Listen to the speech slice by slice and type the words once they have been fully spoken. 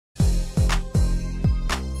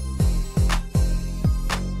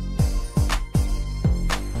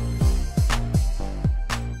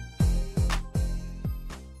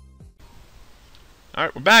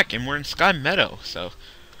Alright, we're back, and we're in Sky Meadow, so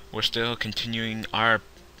we're still continuing our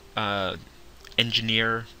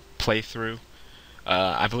engineer playthrough.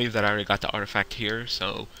 I believe that I already got the artifact here,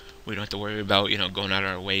 so we don't have to worry about, going out of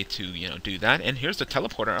our way to, do that. And here's the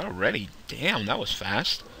teleporter already. Damn, that was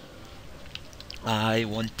fast. I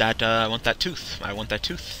want that tooth. I want that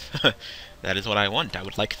tooth. That is what I want. I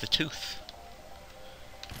would like the tooth.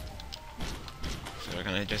 So we're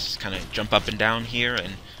gonna just kind of jump up and down here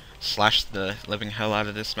and slash the living hell out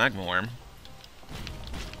of this magma worm.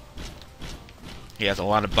 He has a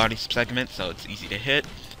lot of body segments, so it's easy to hit.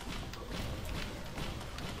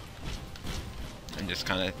 And just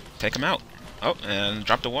kind of take him out. Oh, and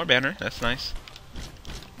drop the war banner. That's nice.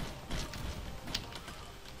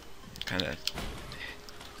 Kind of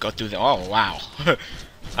go through the... Oh, wow.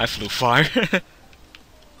 I flew far. So,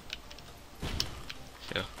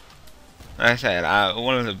 like I said,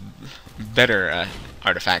 one of the better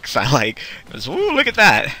artifacts I like is... Ooh, look at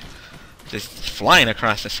that! Just flying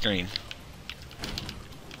across the screen.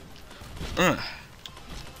 Like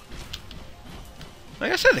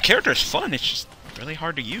I said, the character is fun. It's just really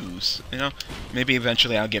hard to use. Maybe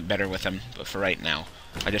eventually I'll get better with him, but for right now,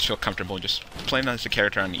 I just feel comfortable just playing as a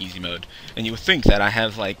character on easy mode. And you would think that I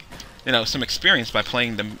have, like, some experience by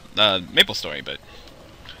playing the Maple Story, but...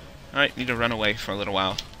 Alright, need to run away for a little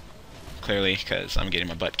while. Clearly, because I'm getting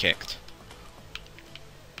my butt kicked.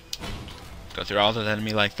 Go through all the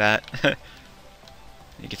enemy like that.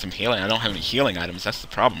 You get some healing. I don't have any healing items. That's the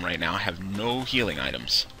problem right now. I have no healing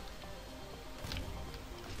items.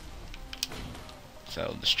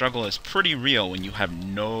 So the struggle is pretty real when you have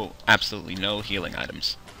absolutely no healing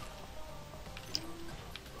items.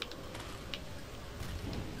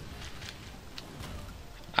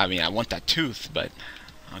 I mean, I want that tooth, but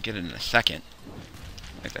I'll get it in a second.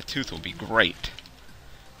 Like, that tooth will be great.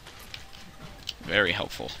 Very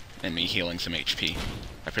helpful in me healing some HP.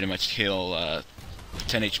 I pretty much heal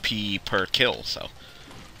 10 HP per kill, so,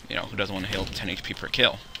 who doesn't want to heal 10 HP per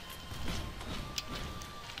kill?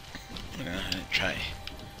 I'm gonna try to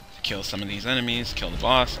kill some of these enemies, kill the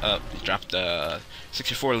boss. Drop the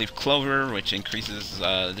 64-leaf clover, which increases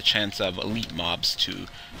the chance of elite mobs to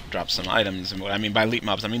drop some items. And what I mean by elite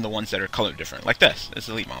mobs, I mean the ones that are colored different, like this. This is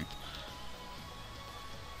elite mob.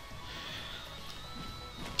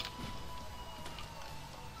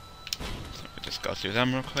 So we'll just go through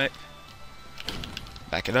them real quick.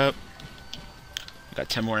 Back it up. We've got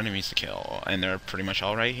 10 more enemies to kill, and they're pretty much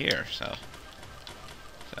all right here, so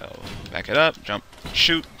back it up, jump,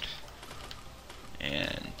 shoot,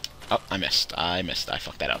 and... Oh, I missed. I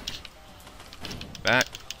fucked that up. Back,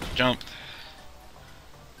 jump.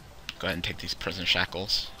 Go ahead and take these prison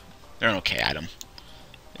shackles. They're an okay item.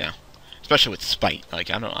 Yeah. Especially with Spite. Like,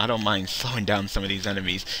 I don't mind slowing down some of these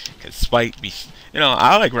enemies, because Spite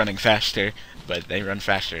I like running faster, but they run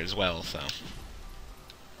faster as well, so...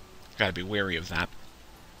 Gotta be wary of that.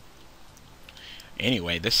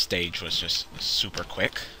 Anyway, this stage was just super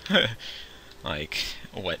quick. Like,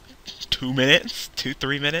 what, 2 minutes?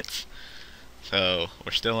 2-3 minutes? So,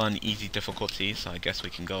 we're still on easy difficulty, so I guess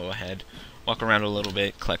we can go ahead, walk around a little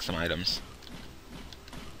bit, collect some items.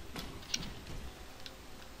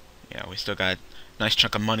 Yeah, we still got a nice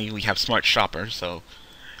chunk of money. We have Smart Shopper, so,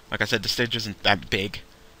 like I said, the stage isn't that big,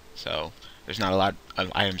 so there's not a lot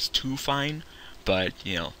of items to find, but,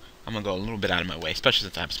 I'm going to go a little bit out of my way, especially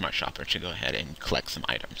since I have Smart Shopper, to go ahead and collect some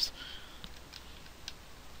items.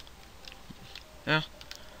 Yeah.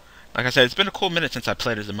 Like I said, it's been a cool minute since I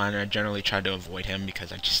played as a miner. I generally try to avoid him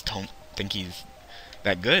because I just don't think he's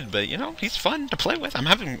that good. But, he's fun to play with. I'm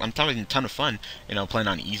having a ton of fun, playing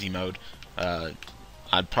on easy mode.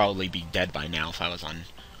 I'd probably be dead by now if I was on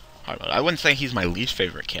hard mode. I wouldn't say he's my least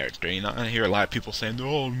favorite character. I hear a lot of people saying,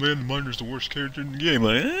 "Oh, man, the miner's the worst character in the game."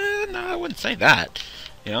 Like, no, I wouldn't say that.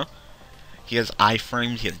 He has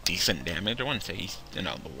iframes, he has decent damage. I wouldn't say he's,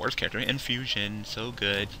 the worst character. Infusion, so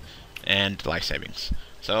good. And life savings.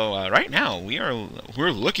 So, right now,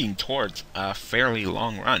 we're looking towards a fairly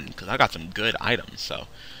long run, because I got some good items, so,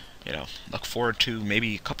 look forward to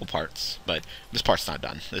maybe a couple parts. But this part's not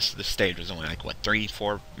done. This stage was only, like, what,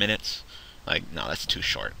 3-4 minutes? Like, no, that's too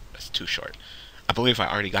short. That's too short. I believe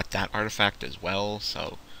I already got that artifact as well,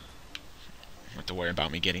 so don't have to worry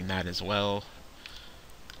about me getting that as well.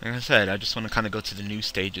 Like I said, I just want to kind of go to the new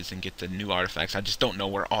stages and get the new artifacts. I just don't know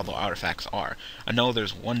where all the artifacts are. I know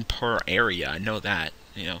there's one per area. I know that,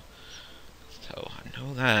 So, I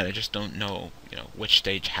know that. I just don't know, which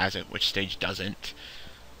stage has it, which stage doesn't,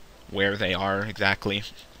 where they are exactly.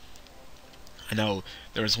 I know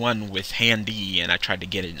there was one with Handy, and I tried to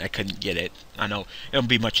get it, and I couldn't get it. I know it'll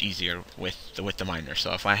be much easier with the miner.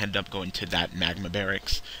 So if I end up going to that magma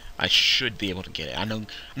barracks, I should be able to get it. I know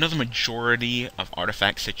the majority of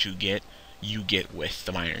artifacts that you get with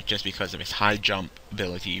the miner, just because of his high jump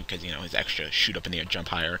ability, because his extra shoot up in the air, jump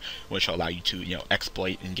higher, which will allow you to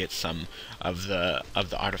exploit and get some of the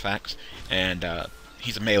artifacts. And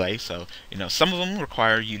he's a melee, so some of them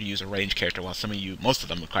require you to use a range character, while most of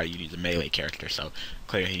them require you to use a melee character. So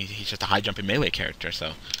clearly he's just a high jumping melee character.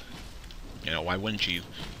 So why wouldn't you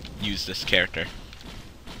use this character?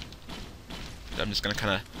 So I'm just gonna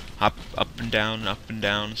kind of hop up and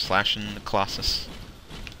down, slashing the Colossus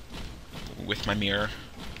with my mirror.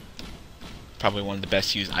 Probably one of the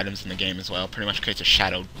best used items in the game as well. Pretty much creates a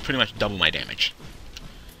shadow, pretty much double my damage.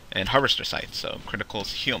 And Harvester Sight, so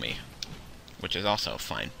criticals heal me, which is also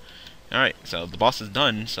fine. Alright, so the boss is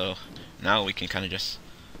done, so now we can kind of just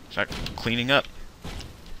start cleaning up.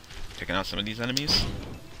 Taking out some of these enemies.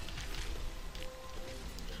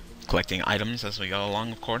 Collecting items as we go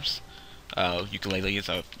along, of course. Ukulele is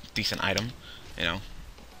a decent item,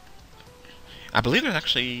 I believe there's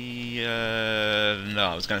actually, no,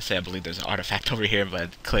 I was gonna say I believe there's an artifact over here,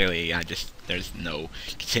 but clearly there's no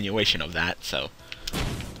continuation of that, so.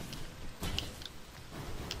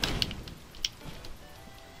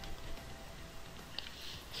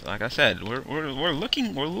 So like I said, we're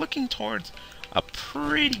looking towards a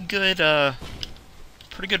pretty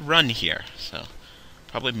good run here, so.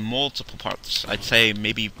 Probably multiple parts, I'd say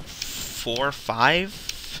maybe 4 or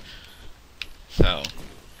 5, so.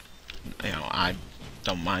 I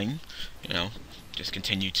don't mind, just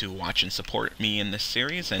continue to watch and support me in this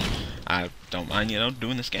series, and I don't mind,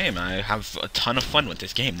 doing this game. I have a ton of fun with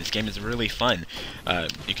this game. This game is really fun.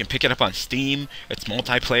 You can pick it up on Steam. It's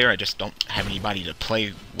multiplayer. I just don't have anybody to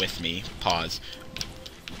play with me. Pause.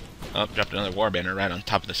 Oh, dropped another war banner right on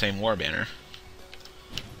top of the same war banner.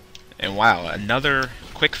 And wow, another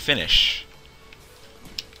quick finish.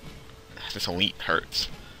 This elite hurts.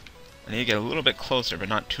 I need to get a little bit closer, but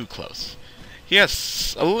not too close. He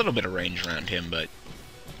has a little bit of range around him, but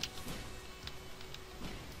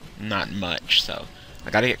not much, so I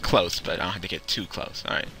gotta get close, but I don't have to get too close.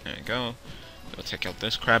 Alright, there we go. We'll take out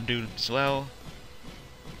this crab dude as well.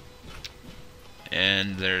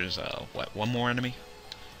 And there's, one more enemy?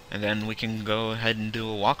 And then we can go ahead and do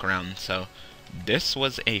a walk around, so this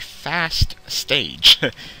was a fast stage.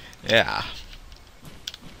 Yeah.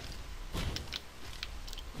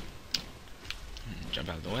 Jump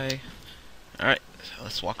out of the way. Alright, so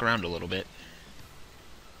let's walk around a little bit.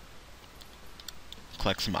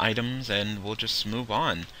 Collect some items, and we'll just move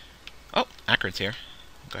on. Oh, Acrid's here.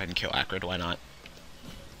 Go ahead and kill Acrid, why not?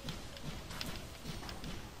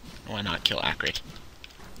 Why not kill Acrid?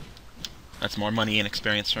 That's more money and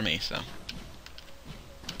experience for me, so.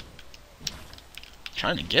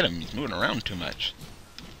 Trying to get him, he's moving around too much.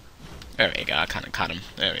 There we go, I kinda caught him.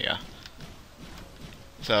 There we go.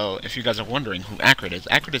 So, if you guys are wondering who Acrid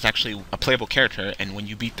is actually a playable character, and when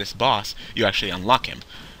you beat this boss, you actually unlock him.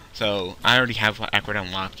 So, I already have Acrid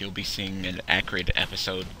unlocked. You'll be seeing an Acrid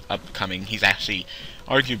episode upcoming. He's actually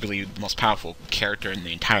arguably the most powerful character in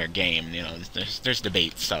the entire game. There's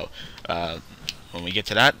debates, so when we get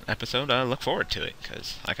to that episode, look forward to it,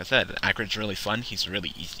 because, like I said, Acrid's really fun. He's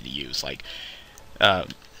really easy to use. Like,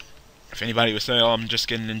 if anybody would say, oh, I'm just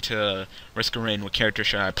getting into Risk of Rain, what character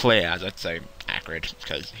should I play as? I'd say Acrid,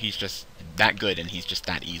 because he's just that good and he's just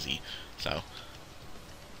that easy. So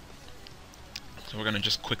we're going to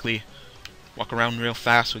just quickly walk around real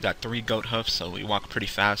fast. We got 3 goat hoofs, so we walk pretty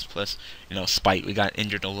fast. Plus, Spite, we got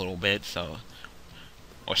injured a little bit, so.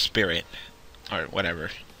 Or Spirit, or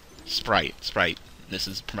whatever. Sprite. This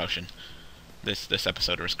is promotion. This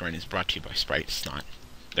episode of Risk of Rain is brought to you by Sprite. It's not.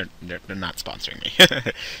 They're not sponsoring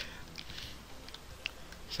me.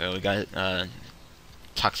 So we got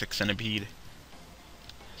Toxic Centipede.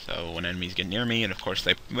 So when enemies get near me, and of course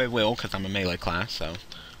they will, because I'm a melee class, so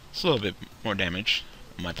it's a little bit more damage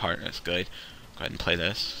on my part. That's good. Go ahead and play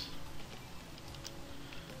this.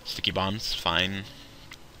 Sticky bombs, fine.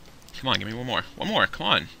 Come on, give me one more. One more, come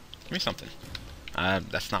on. Give me something.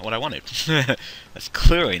 That's not what I wanted. That's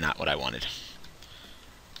clearly not what I wanted.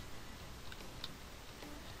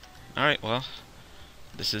 Alright, well,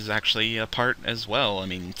 this is actually a part as well. I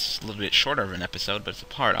mean, it's a little bit shorter of an episode, but it's a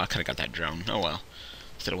part. I could've got that drone. Oh well.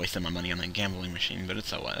 Instead of wasting my money on the gambling machine, but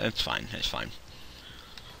it's fine. It's fine.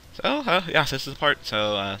 So, yeah, this is the part.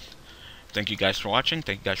 So, thank you guys for watching.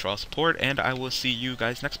 Thank you guys for all the support, and I will see you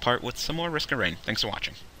guys next part with some more Risk of Rain. Thanks for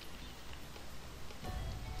watching.